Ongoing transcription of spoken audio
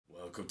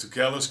Welcome to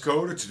Careless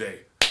Coder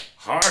today.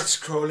 Hard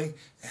scrolling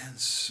and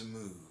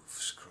smooth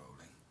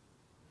scrolling.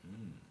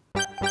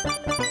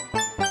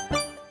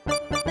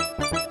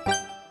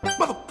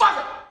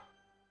 Motherfucker!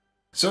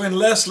 So in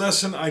last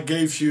lesson I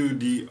gave you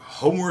the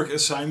homework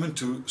assignment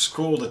to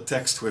scroll the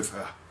text with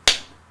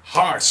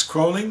hard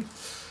scrolling.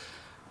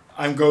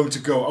 I'm going to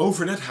go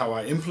over that, how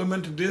I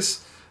implemented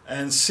this.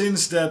 And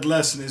since that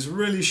lesson is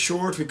really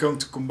short, we're going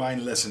to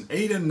combine lesson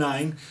 8 and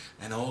 9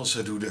 and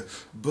also do the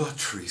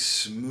buttery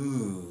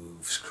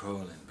smooth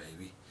scrolling,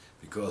 baby.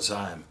 Because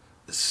I'm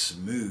a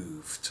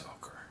smooth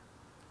talker.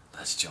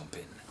 Let's jump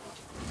in.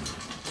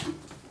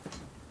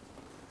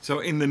 So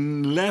in the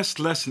last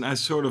lesson I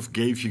sort of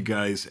gave you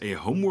guys a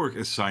homework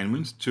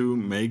assignment to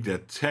make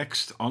that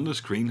text on the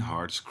screen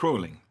hard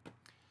scrolling.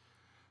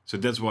 So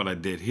that's what I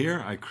did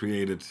here. I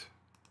created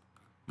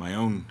my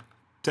own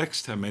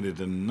text. I made it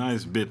a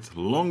nice bit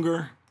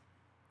longer.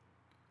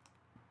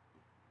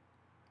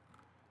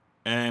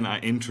 And I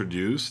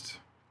introduced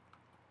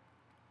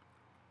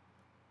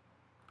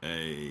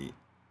a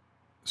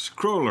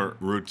scroller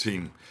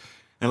routine.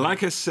 And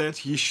like I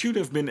said, you should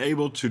have been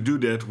able to do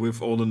that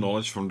with all the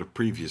knowledge from the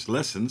previous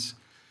lessons.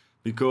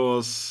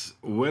 Because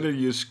whether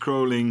you're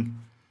scrolling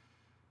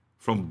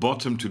from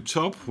bottom to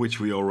top, which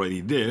we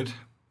already did,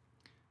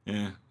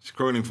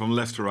 scrolling from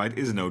left to right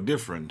is no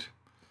different.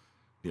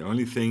 The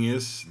only thing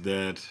is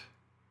that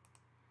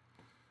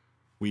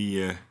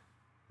we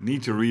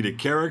need to read a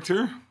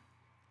character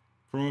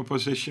from a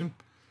position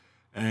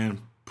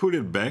and put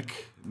it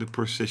back the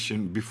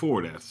position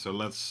before that. So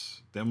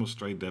let's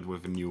demonstrate that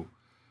with a new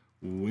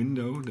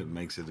window that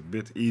makes it a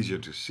bit easier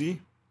to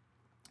see.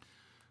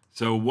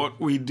 So what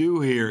we do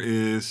here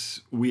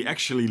is we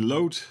actually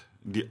load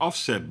the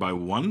offset by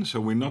 1. So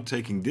we're not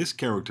taking this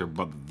character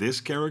but this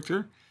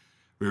character.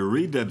 We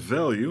read that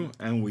value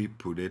and we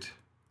put it.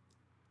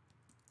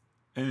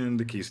 And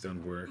the keys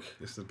don't work.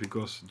 Is that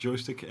because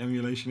joystick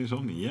emulation is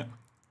on? Yeah.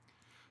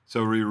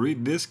 So we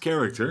read this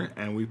character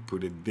and we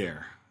put it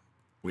there.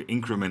 We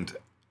increment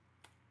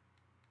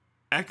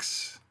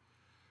X.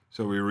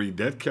 So we read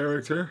that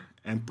character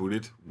and put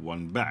it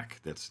 1 back.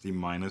 That's the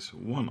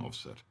 -1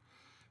 offset.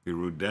 We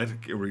read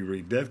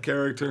that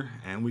character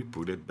and we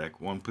put it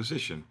back 1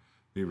 position.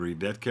 We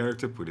read that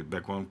character, put it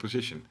back 1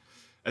 position,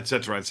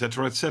 etc.,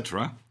 etc.,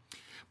 etc.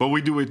 But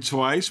we do it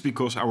twice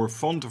because our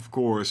font, of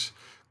course,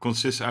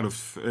 consists out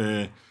of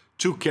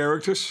 2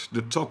 characters,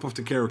 the top of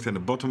the character and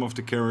the bottom of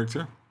the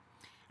character.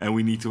 And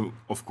we need to,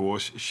 of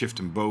course, shift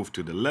them both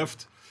to the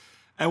left.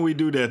 And we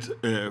do that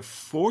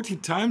 40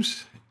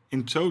 times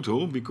in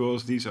total,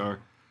 because these are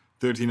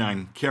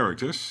 39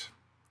 characters.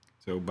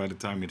 So by the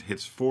time it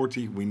hits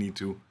 40, we need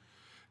to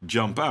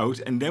jump out.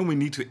 And then we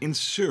need to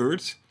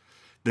insert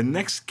the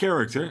next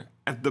character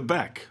at the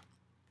back.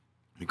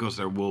 Because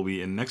there will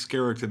be a next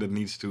character that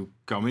needs to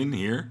come in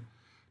here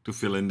to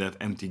fill in that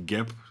empty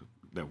gap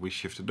that we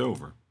shifted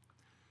over.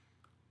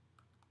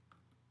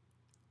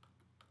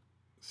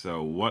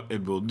 So what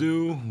it will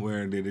do,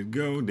 where did it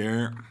go?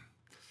 There.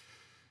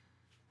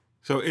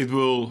 So it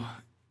will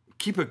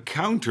keep a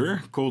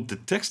counter called the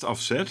text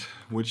offset,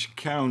 which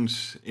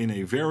counts in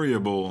a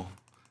variable.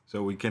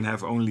 So we can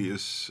have only a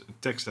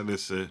text that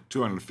is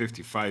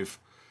 255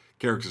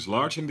 characters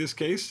large in this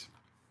case.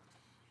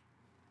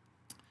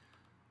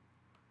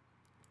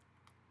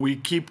 We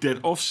keep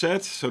that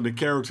offset, so the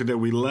character that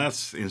we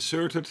last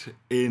inserted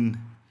in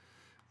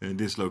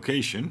this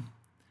location.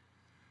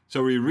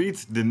 So we read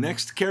the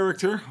next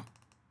character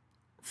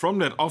from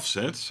that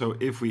offset. So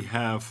if we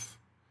have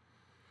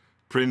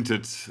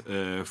printed,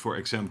 for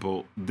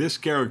example, this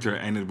character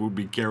and it would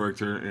be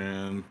character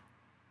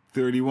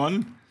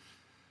 31,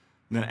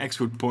 then X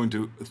would point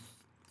to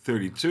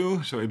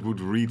 32, so it would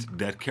read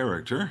that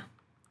character.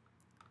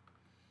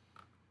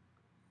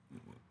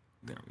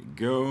 There we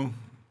go.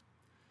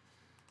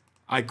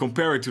 I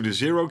compare it to the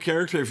 0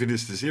 character. If it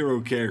is the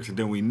 0 character,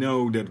 then we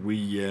know that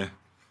we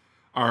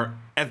are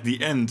at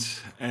the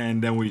end,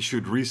 and then we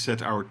should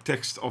reset our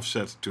text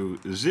offset to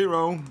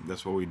 0.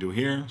 That's what we do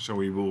here. So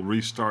we will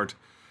restart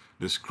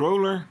the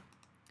scroller.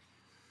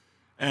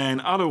 And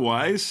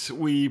otherwise,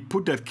 we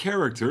put that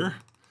character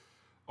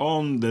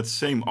on that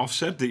same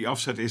offset. The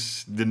offset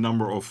is the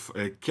number of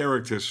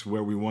characters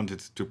where we want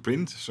it to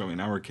print. So in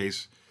our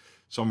case,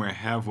 somewhere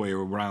halfway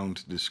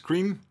around the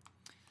screen.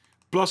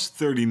 Plus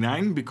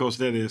 39, because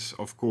that is,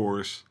 of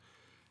course,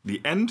 the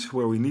end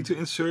where we need to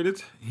insert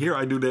it. Here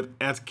I do that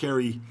add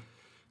carry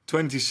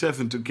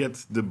 27 to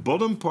get the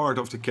bottom part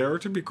of the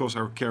character, because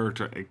our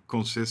character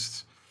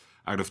consists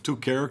out of 2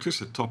 characters,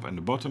 the top and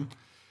the bottom.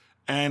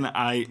 And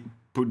I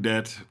put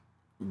that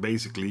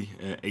basically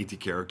 80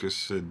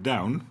 characters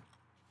down.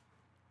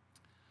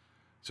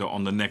 So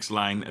on the next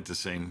line at the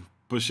same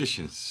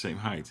position, same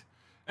height.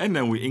 And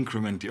then we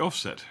increment the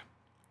offset.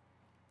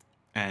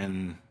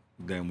 And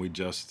then we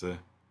just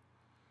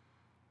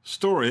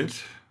store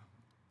it.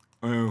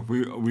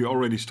 We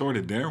already stored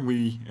it there.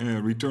 We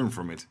return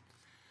from it.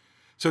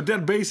 So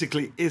that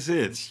basically is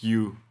it.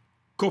 You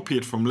copy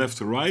it from left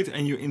to right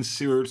and you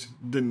insert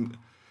the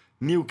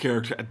new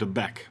character at the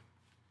back.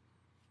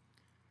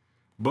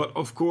 But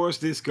of course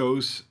this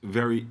goes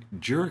very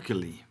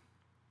jerkily.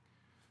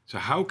 So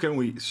how can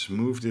we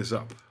smooth this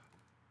up?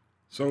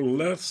 So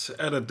let's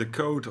edit the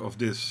code of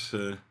this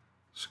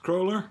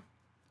scroller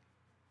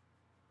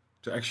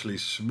to actually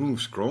smooth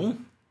scroll.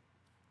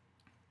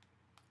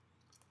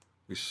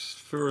 We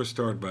first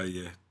start by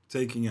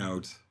taking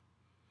out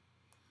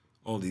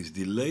all these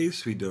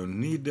delays. We don't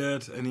need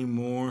that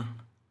anymore.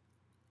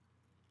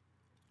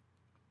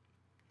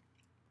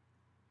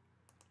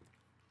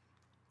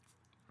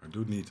 I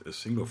do need a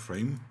single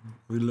frame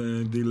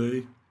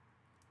delay.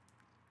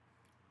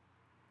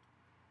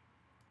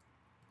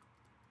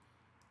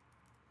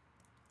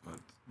 But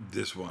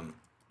this one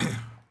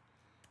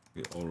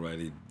we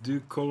already do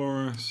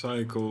color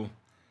cycle.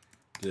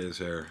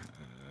 There's our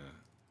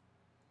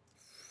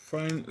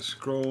fine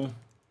scroll.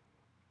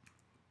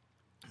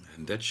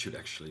 And that should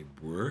actually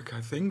work,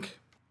 I think.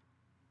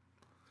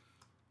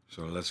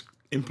 So let's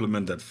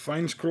implement that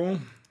fine scroll.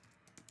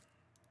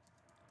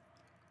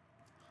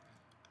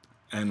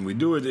 And we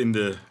do it in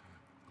the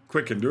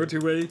quick and dirty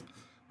way.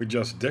 We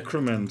just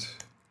decrement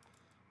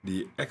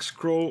the X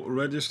scroll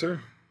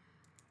register.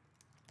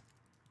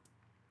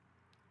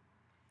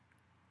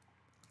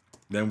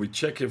 Then we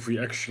check if we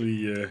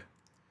actually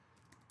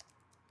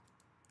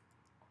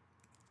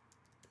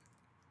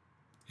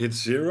hit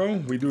 0.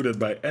 We do that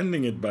by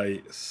ending it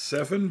by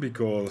 7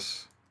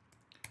 because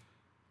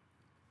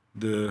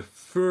the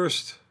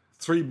first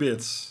 3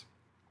 bits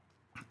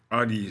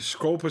are the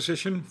scroll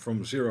position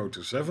from 0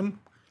 to 7.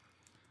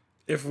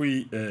 If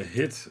we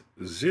hit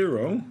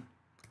 0,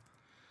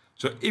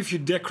 so if you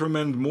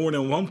decrement more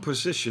than one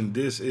position,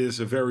 this is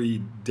a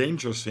very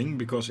dangerous thing,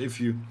 because if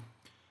you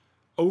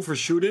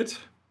overshoot it,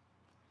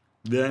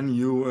 then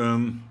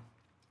you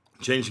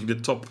changing the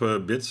top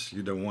bits.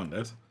 You don't want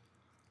that.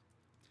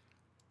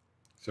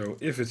 So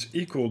if it's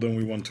equal, then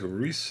we want to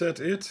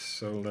reset it.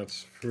 So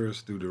let's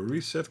first do the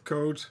reset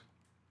code.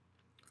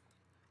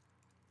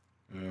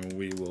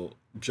 We will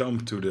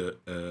jump to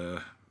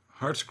the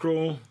hard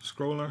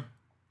scroller.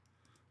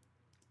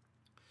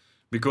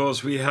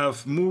 Because we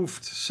have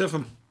moved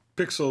 7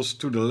 pixels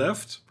to the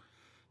left,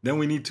 then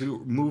we need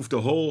to move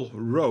the whole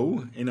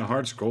row in a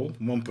hard scroll,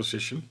 one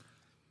position.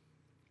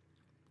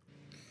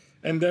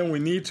 And then we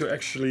need to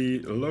actually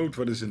load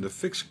what is in the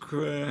fixed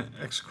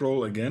X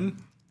scroll again.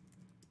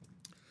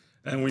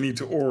 And we need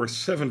to OR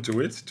 7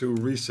 to it to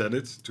reset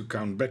it, to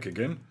count back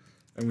again.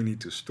 And we need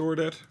to store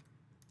that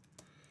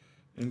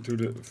into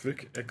the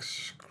VIC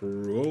X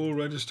scroll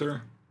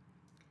register.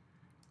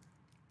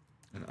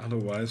 And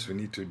otherwise we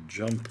need to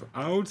jump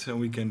out, and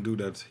we can do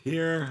that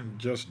here.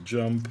 Just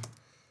jump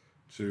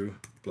to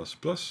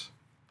 ++.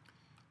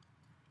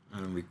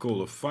 And we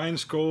call a fine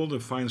scroll.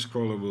 The fine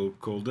scroller will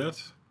call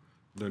that.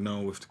 Don't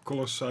know if the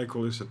color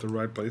cycle is at the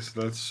right place.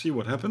 Let's see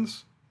what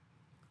happens.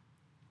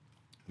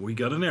 We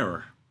got an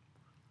error.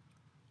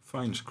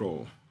 Fine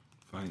scroll.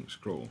 Fine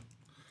scroll.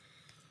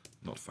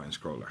 Not fine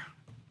scroller.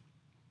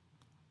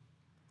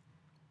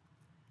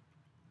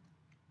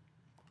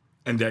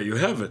 And there you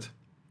have it.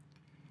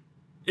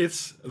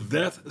 It's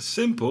that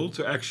simple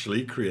to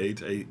actually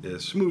create a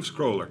smooth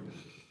scroller.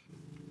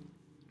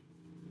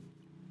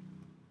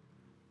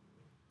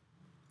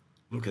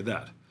 Look at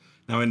that.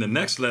 Now in the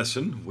next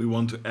lesson we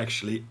want to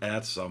actually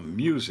add some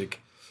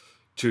music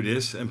to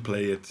this and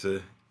play it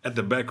at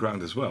the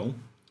background as well.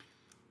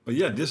 But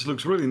yeah, this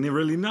looks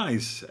really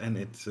nice, and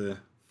it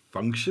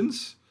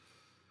functions,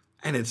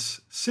 and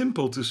it's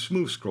simple to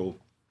smooth scroll.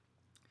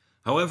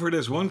 However,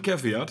 there's one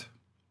caveat.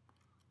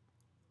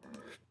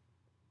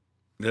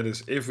 That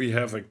is, if we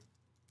have a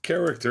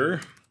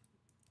character,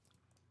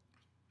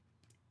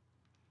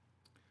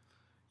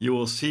 you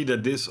will see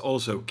that this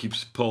also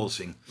keeps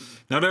pulsing.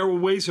 Now there are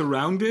ways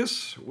around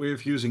this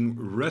with using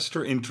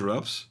raster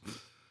interrupts.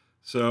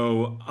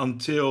 So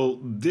until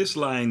this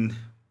line,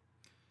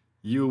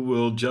 you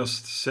will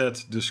just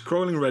set the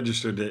scrolling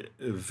register, the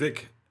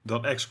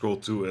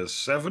vic.xscroll, to a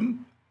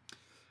 7.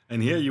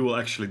 And here you will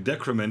actually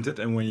decrement it,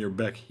 and when you're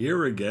back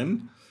here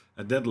again,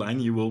 at that line,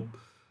 you will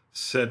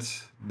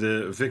set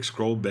the vic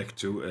scroll back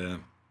to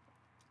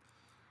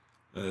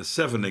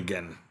 7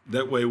 again.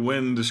 That way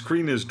when the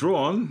screen is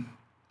drawn,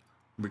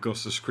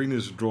 because the screen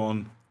is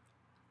drawn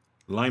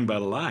line by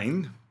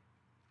line,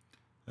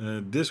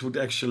 this would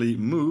actually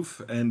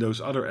move and those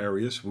other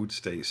areas would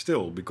stay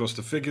still, because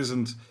the vic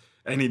isn't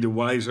any the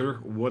wiser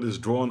what is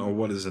drawn or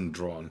what isn't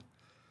drawn.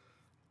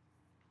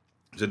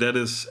 So that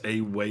is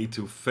a way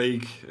to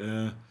fake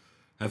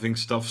having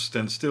stuff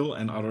stand still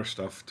and other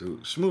stuff to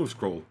smooth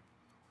scroll.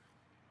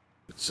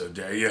 So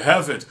there you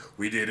have it.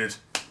 We did it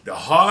the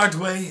hard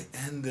way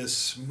and the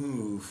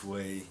smooth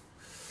way.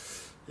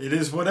 It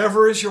is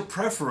whatever is your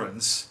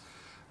preference.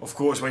 Of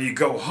course, when you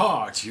go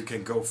hard, you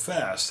can go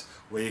fast.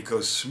 When you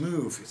go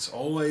smooth, it's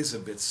always a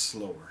bit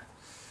slower.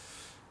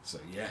 So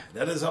yeah,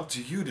 that is up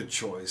to you, the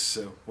choice,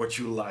 what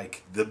you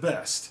like the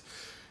best.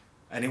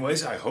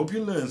 Anyways, I hope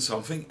you learned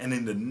something, and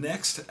in the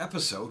next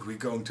episode we're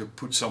going to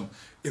put some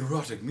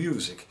erotic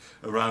music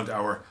around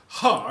our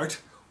hard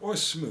or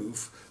smooth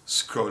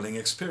scrolling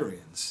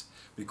experience.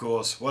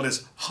 Because what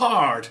is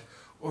hard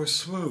or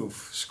smooth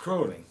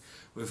scrolling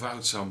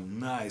without some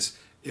nice,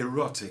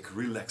 erotic,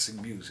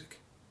 relaxing music.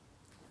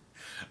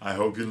 I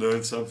hope you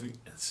learned something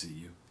and see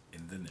you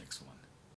in the next one.